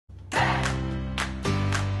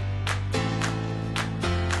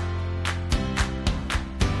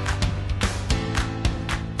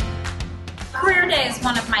Day is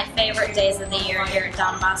one of my favorite days of the year here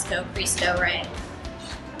at Bosco Cristo Rey.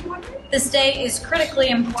 This day is critically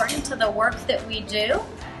important to the work that we do.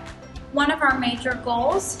 One of our major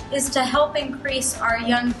goals is to help increase our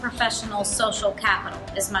young professionals' social capital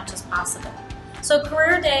as much as possible. So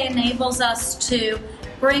Career Day enables us to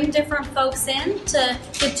bring different folks in to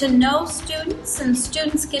get to know students, and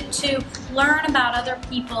students get to learn about other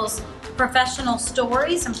people's professional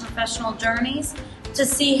stories and professional journeys to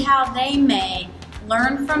see how they may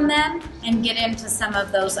learn from them and get into some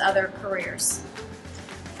of those other careers.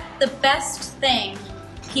 The best thing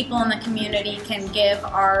people in the community can give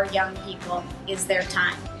our young people is their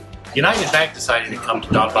time. United Bank decided to come to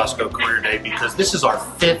Don Bosco Career Day because this is our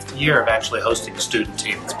 5th year of actually hosting a student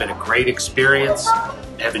team. It's been a great experience. I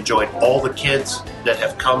have enjoyed all the kids that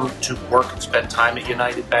have come to work and spend time at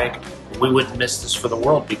United Bank. We wouldn't miss this for the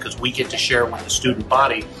world because we get to share with the student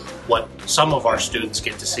body what some of our students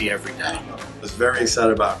get to see every day. I was very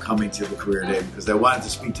excited about coming to the Career Day because I wanted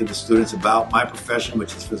to speak to the students about my profession,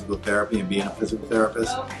 which is physical therapy and being a physical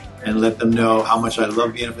therapist, and let them know how much I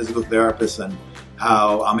love being a physical therapist and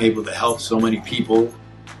how I'm able to help so many people.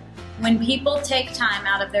 When people take time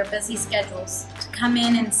out of their busy schedules to come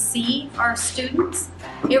in and see our students,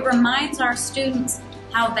 it reminds our students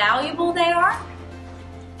how valuable they are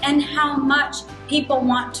and how much people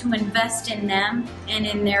want to invest in them and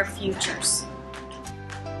in their futures.